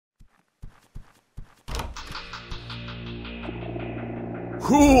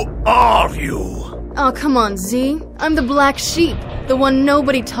Who are you? Oh, come on, Z. I'm the Black Sheep, the one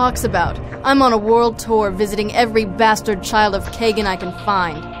nobody talks about. I'm on a world tour visiting every bastard child of Kagan I can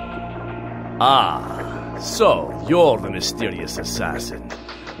find. Ah, so you're the mysterious assassin.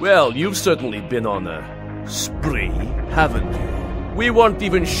 Well, you've certainly been on a spree, haven't you? We weren't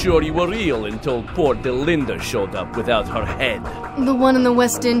even sure you were real until poor Delinda showed up without her head. The one in the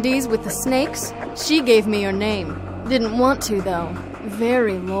West Indies with the snakes? She gave me your name. Didn't want to, though.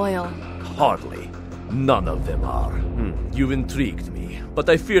 Very loyal. Hardly. None of them are. You've intrigued me, but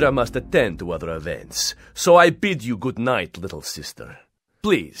I fear I must attend to other events. So I bid you good night, little sister.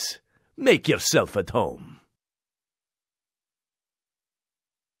 Please, make yourself at home.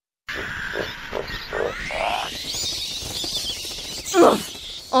 Ugh.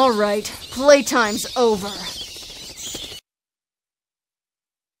 All right, playtime's over.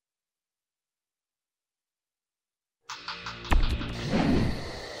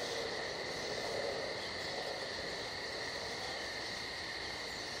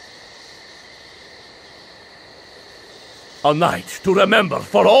 A night to remember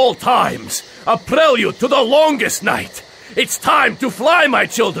for all times. A prelude to the longest night. It's time to fly, my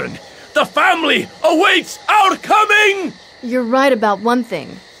children. The family awaits our coming! You're right about one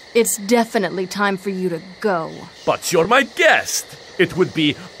thing. It's definitely time for you to go. But you're my guest. It would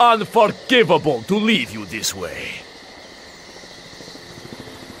be unforgivable to leave you this way.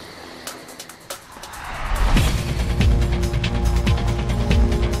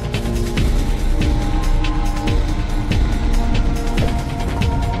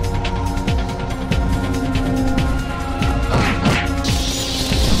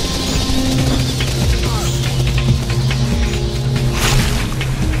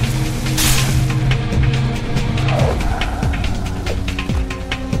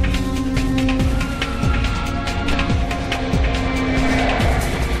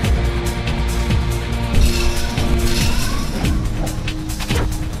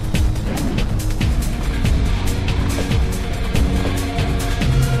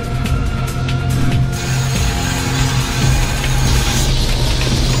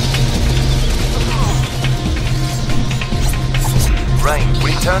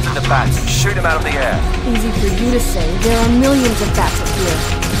 Turn to the bats and shoot him out of the air. Easy for you to say. There are millions of bats up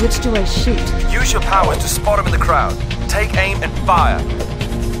here. Which do I shoot? Use your powers to spot him in the crowd. Take aim and fire.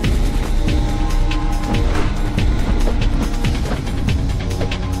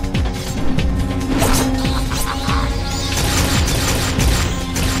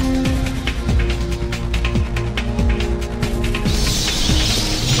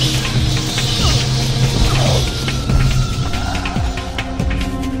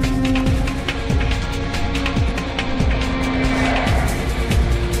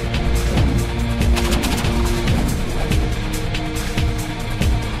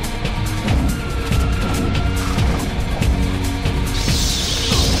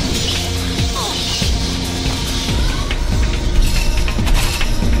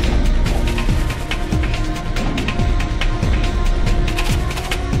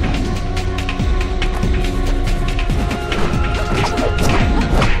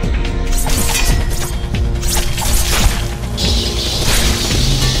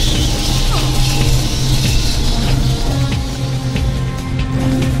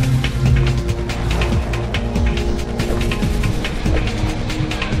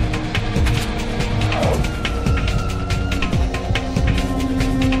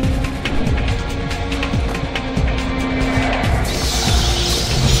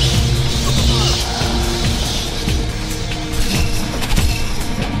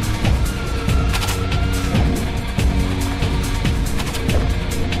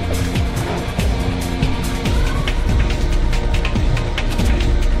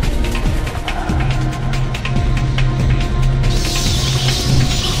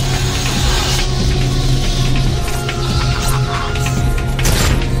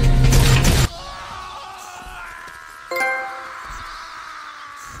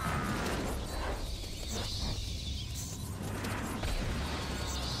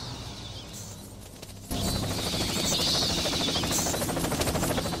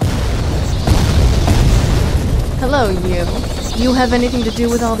 Hello, you. You have anything to do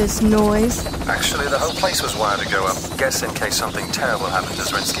with all this noise? Actually, the whole place was wired to go up. Guess in case something terrible happened to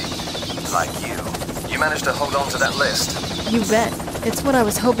Zerenski. Like you. You managed to hold on to that list. You bet. It's what I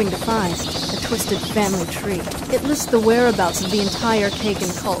was hoping to find. A twisted family tree. It lists the whereabouts of the entire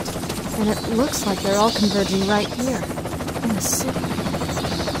Kagan cult. And it looks like they're all converging right here. In the city.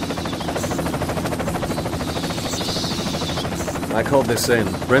 I called this in.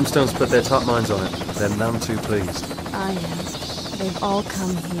 Brimstone's put their top minds on it. They're none too pleased. I am. They've all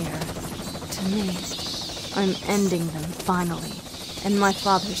come here. To me. I'm ending them, finally. And my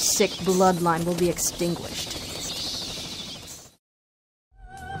father's sick bloodline will be extinguished.